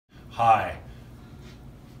Hi,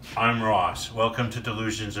 I'm Ross. Welcome to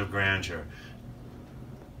Delusions of Grandeur.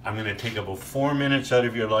 I'm going to take about 4 minutes out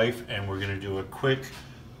of your life and we're going to do a quick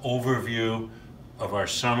overview of our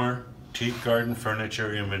summer teak garden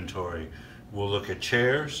furniture inventory. We'll look at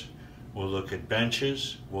chairs, we'll look at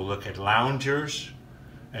benches, we'll look at loungers,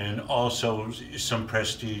 and also some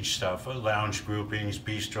prestige stuff, lounge groupings,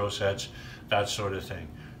 bistro sets, that sort of thing.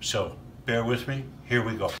 So bear with me, here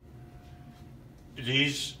we go.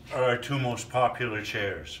 These are our two most popular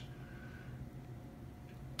chairs.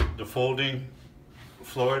 The folding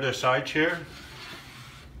Florida side chair,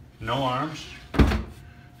 no arms.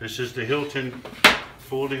 This is the Hilton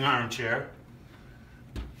folding armchair.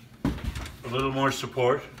 A little more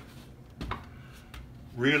support.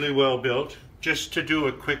 Really well built. Just to do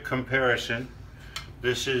a quick comparison,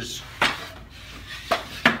 this is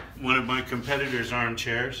one of my competitors'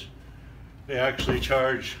 armchairs. They actually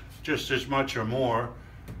charge just as much or more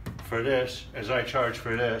for this as I charge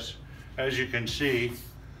for this. As you can see,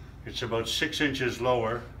 it's about 6 inches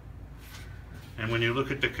lower. And when you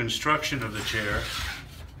look at the construction of the chair,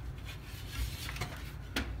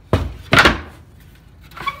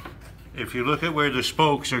 if you look at where the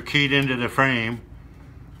spokes are keyed into the frame,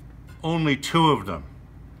 only 2 of them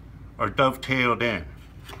are dovetailed in.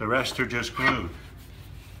 The rest are just glued.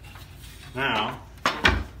 Now,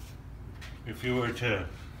 if you were to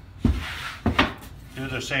do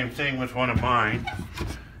the same thing with one of mine,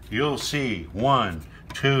 you'll see 1,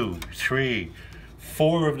 2, 3,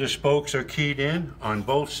 4 of the spokes are keyed in on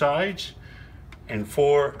both sides and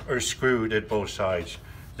 4 are screwed at both sides.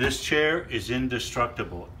 This chair is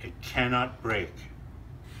indestructible. It cannot break.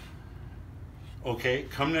 Okay,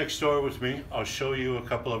 come next door with me. I'll show you a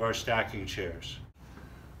couple of our stacking chairs.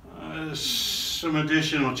 Some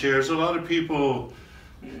additional chairs. A lot of people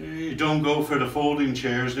don't go for the folding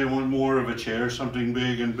chairs. They want more of a chair, something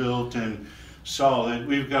big and built and solid.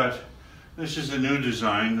 This is a new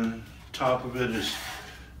design. The top of it is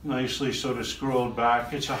nicely sort of scrolled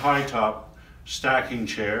back. It's a high top stacking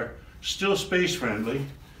chair, still space friendly.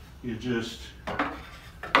 This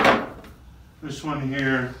one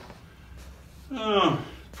here,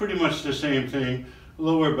 pretty much the same thing.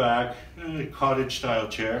 Lower back, cottage style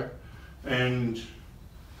chair. And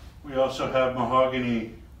we also have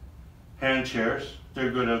mahogany hand chairs.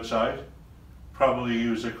 They're good outside. Probably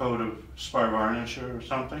use a coat of spar varnish or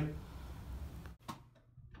something.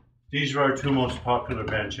 These are our two most popular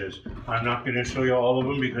benches. I'm not going to show you all of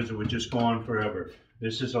them because it would just go on forever.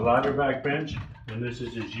 This is a ladder back bench and this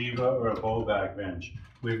is a Jiva or a bow back bench.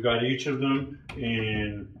 We've got each of them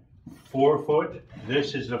in 4 foot.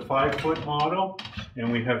 This is a 5 foot model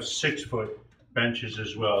and we have 6 foot benches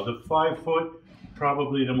as well. The 5 foot,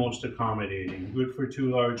 probably the most accommodating. Good for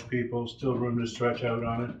 2 large people, still room to stretch out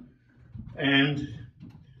on it. And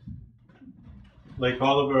like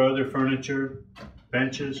all of our other furniture,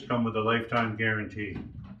 benches come with a lifetime guarantee.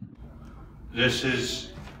 This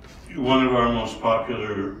is one of our most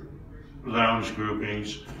popular lounge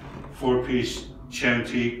groupings, 4-piece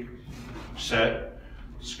Chantique set.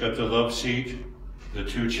 It's got the love seat, the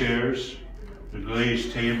 2 chairs, the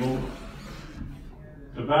glazed table.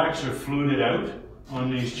 The backs are fluted out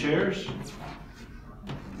on these chairs.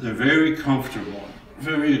 They're very comfortable,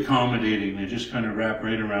 very accommodating. They just kind of wrap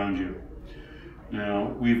right around you.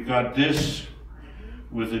 Now, we've got this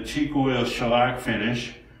with a teak oil shellac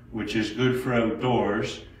finish, which is good for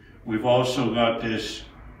outdoors. We've also got this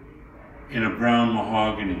in a brown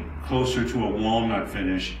mahogany, closer to a walnut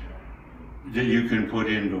finish that you can put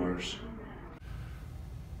indoors.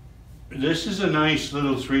 This is a nice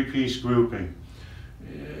little 3-piece grouping.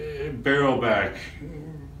 Barrel back,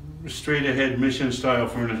 straight ahead mission style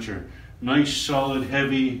furniture. Nice, solid,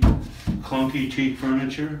 heavy, clunky teak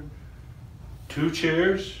furniture. 2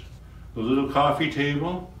 chairs, a little coffee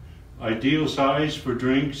table, ideal size for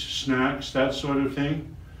drinks, snacks, that sort of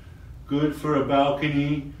thing. Good for a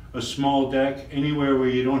balcony, a small deck, anywhere where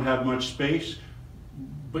you don't have much space,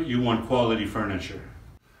 but you want quality furniture.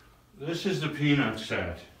 This is the peanut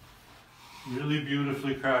set. Really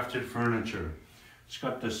beautifully crafted furniture. It's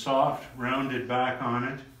got the soft, rounded back on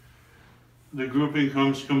it. The grouping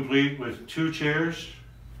comes complete with 2 chairs,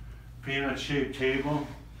 peanut-shaped table,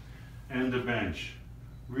 and the bench.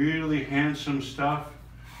 Really handsome stuff,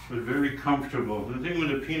 but very comfortable. The thing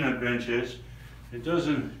with the peanut bench is, it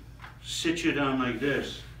doesn't sit you down like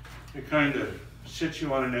this. It kind of sits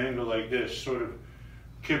you on an angle like this, sort of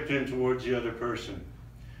kipped in towards the other person.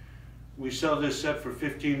 We sell this set for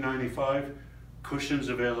 $15.95. Cushions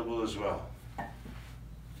available as well.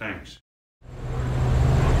 Thanks.